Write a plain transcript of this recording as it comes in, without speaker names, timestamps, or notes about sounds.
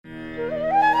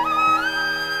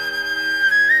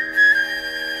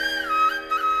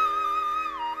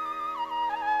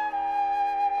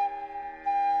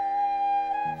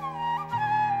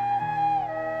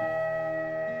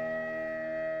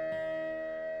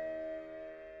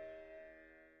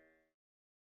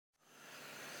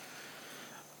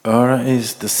Aura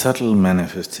is the subtle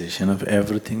manifestation of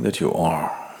everything that you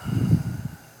are.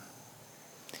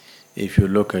 If you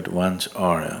look at one's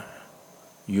aura,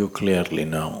 you clearly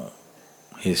know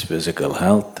his physical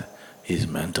health, his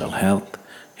mental health,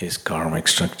 his karmic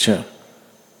structure,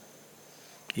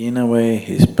 in a way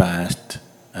his past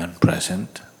and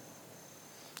present,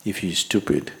 if he is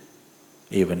stupid,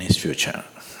 even his future.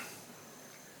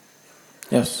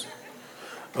 Yes,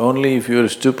 only if you're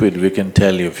stupid we can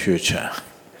tell your future,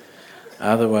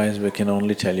 otherwise we can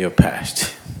only tell your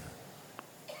past.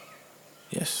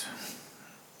 Yes.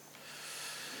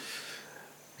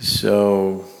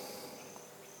 So,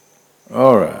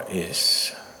 aura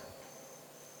is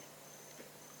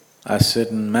a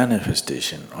certain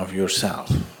manifestation of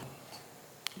yourself,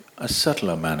 a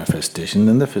subtler manifestation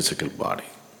than the physical body.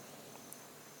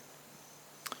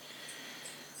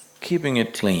 Keeping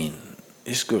it clean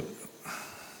is good.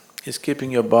 Is keeping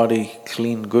your body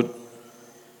clean good?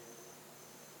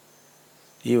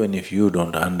 Even if you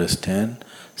don't understand,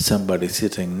 somebody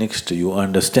sitting next to you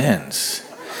understands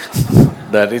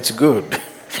that it's good.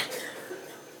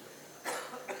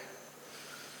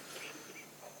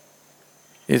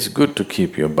 It's good to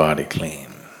keep your body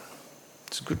clean.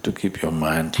 It's good to keep your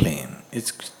mind clean.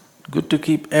 It's good to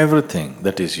keep everything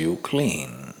that is you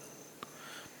clean,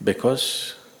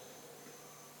 because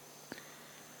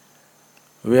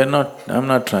I'm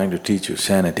not trying to teach you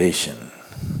sanitation.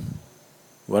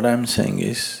 What I'm saying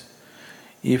is,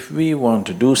 if we want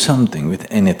to do something with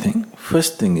anything,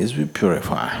 first thing is we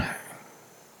purify.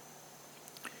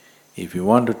 If you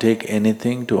want to take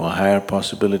anything to a higher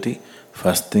possibility,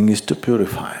 first thing is to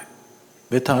purify.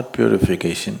 Without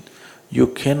purification, you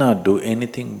cannot do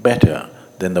anything better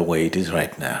than the way it is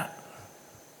right now.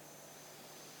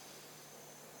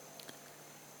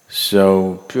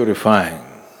 So, purifying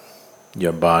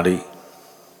your body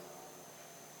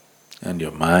and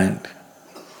your mind,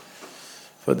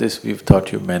 for this we've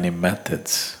taught you many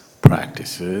methods,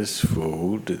 practices,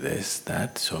 food, this,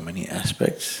 that, so many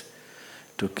aspects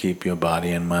to keep your body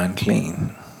and mind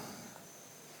clean.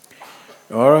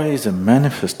 Aura is a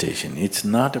manifestation, it's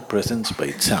not a presence by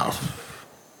itself.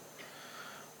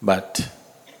 But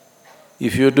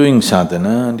if you're doing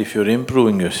sadhana and if you're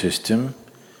improving your system,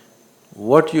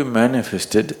 what you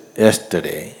manifested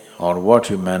yesterday or what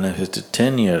you manifested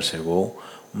 10 years ago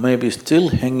may be still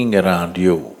hanging around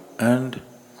you and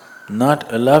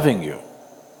not allowing you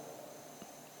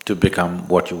to become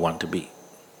what you want to be.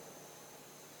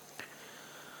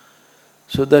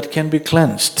 So that can be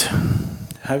cleansed.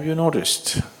 Have you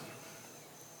noticed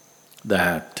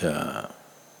that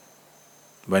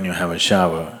when you have a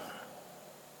shower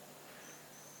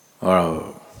or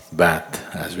a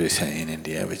bath, as we say in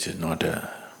India, which is not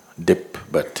a dip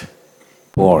but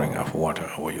pouring of water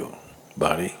over your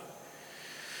body,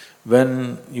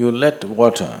 when you let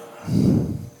water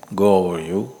go over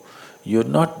you, you're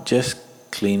not just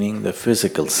cleaning the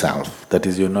physical self, that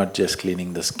is, you're not just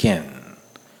cleaning the skin.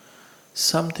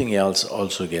 Something else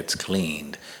also gets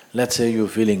cleaned. Let's say you're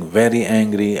feeling very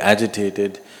angry,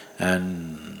 agitated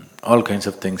and all kinds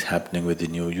of things happening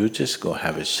within you, you just go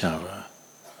have a shower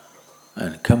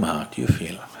and come out, you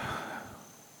feel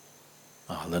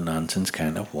all the nonsense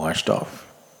kind of washed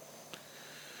off.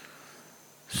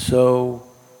 So,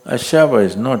 a shower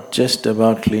is not just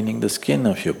about cleaning the skin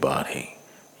of your body,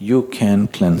 you can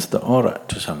cleanse the aura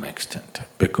to some extent,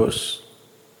 because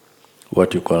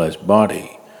what you call as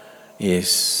body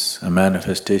is a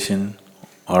manifestation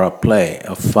or a play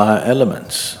of 5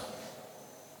 elements.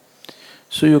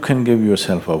 So you can give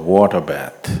yourself a water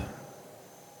bath.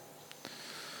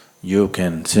 You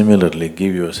can similarly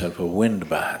give yourself a wind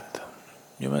bath.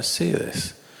 You must see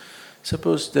this.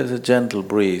 Suppose there's a gentle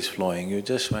breeze flowing, you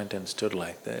just went and stood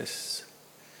like this.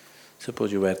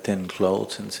 Suppose you wear thin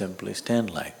clothes and simply stand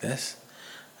like this.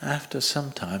 After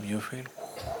some time you feel,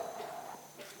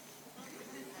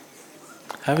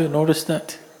 have you noticed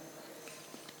that?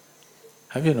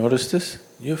 Have you noticed this?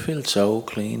 You feel so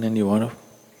clean and you want to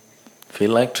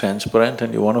feel like transparent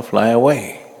and you want to fly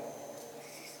away.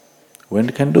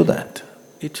 Wind can do that.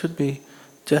 It should be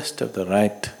just of the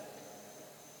right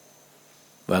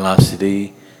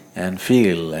velocity and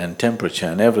feel and temperature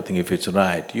and everything. If it's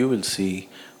right, you will see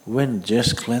wind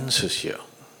just cleanses you.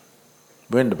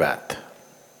 Wind bath.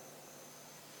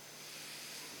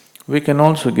 We can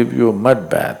also give you a mud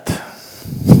bath.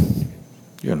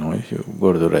 You know, if you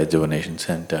go to the rejuvenation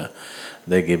center,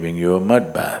 they're giving you a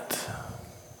mud bath.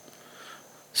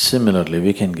 Similarly,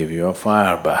 we can give you a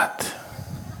fire bath.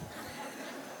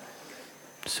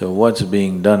 So what's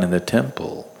being done in the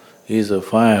temple is a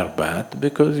fire bath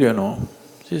because, you know,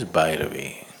 she's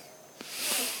Bhairavi.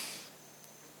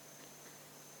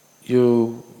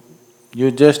 You…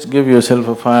 you just give yourself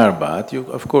a fire bath,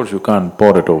 of course you can't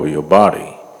pour it over your body.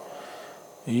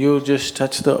 You just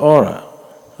touch the aura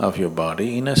of your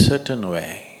body in a certain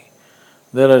way.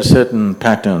 There are certain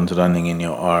patterns running in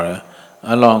your aura.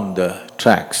 Along the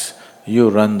tracks, you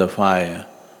run the fire,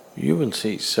 you will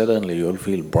see suddenly you'll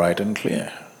feel bright and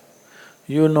clear.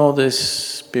 You know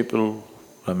this, people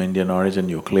from Indian origin,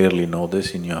 you clearly know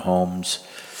this in your homes.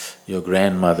 Your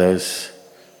grandmothers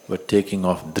were taking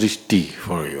off drishti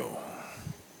for you,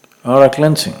 or a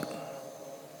cleansing.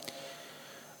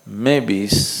 Maybe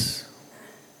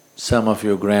some of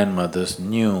your grandmothers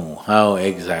knew how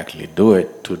exactly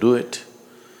to do it.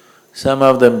 Some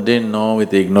of them didn't know,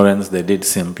 with ignorance they did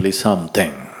simply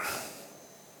something.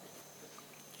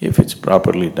 If it's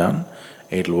properly done,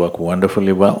 it'll work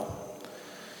wonderfully well.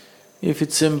 If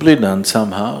it's simply done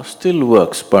somehow, still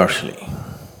works partially.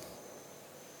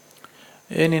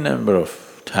 Any number of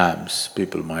times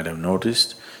people might have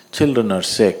noticed, children are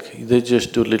sick, they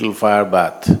just do little fire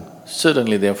bath,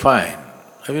 suddenly they're fine.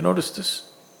 Have you noticed this?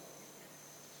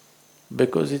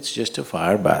 Because it's just a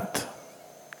fire bath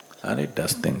and it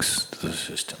does things to the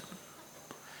system.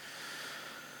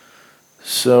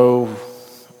 So,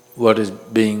 what is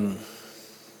being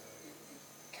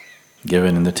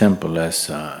given in the temple as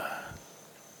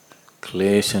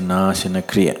klesha nashana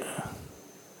kriya,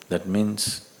 that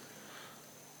means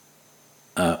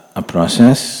a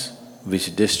process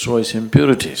which destroys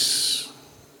impurities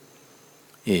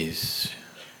is,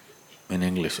 in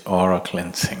English, aura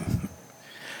cleansing,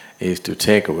 is to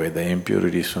take away the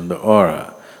impurities from the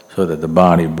aura so that the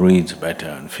body breathes better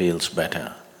and feels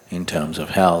better in terms of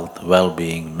health,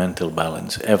 well-being, mental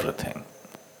balance, everything.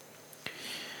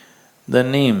 The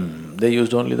neem, they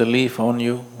used only the leaf on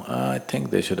you. I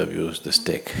think they should have used the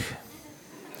stick.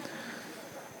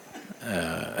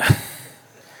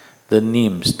 The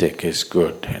neem stick is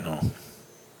good, you know.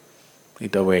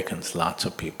 It awakens lots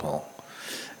of people.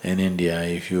 In India,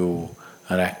 if you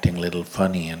are acting a little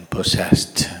funny and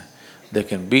possessed, they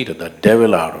can beat the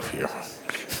devil out of you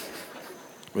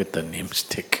with the neem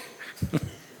stick.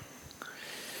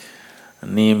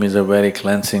 Neem is a very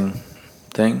cleansing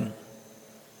thing.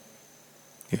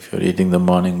 If you're eating the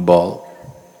morning ball,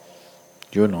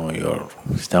 you know your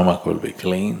stomach will be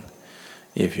clean.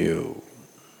 If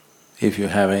you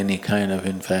have any kind of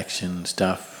infection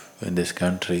stuff in this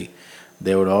country,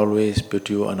 they would always put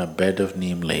you on a bed of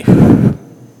neem leaf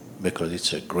because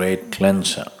it's a great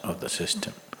cleanser of the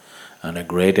system and a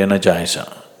great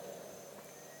energizer.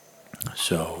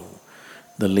 So,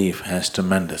 the leaf has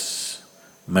tremendous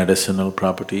medicinal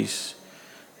properties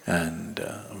and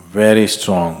very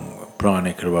strong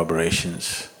pranic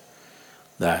reverberations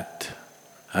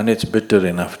and it's bitter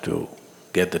enough to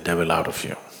get the devil out of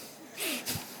you.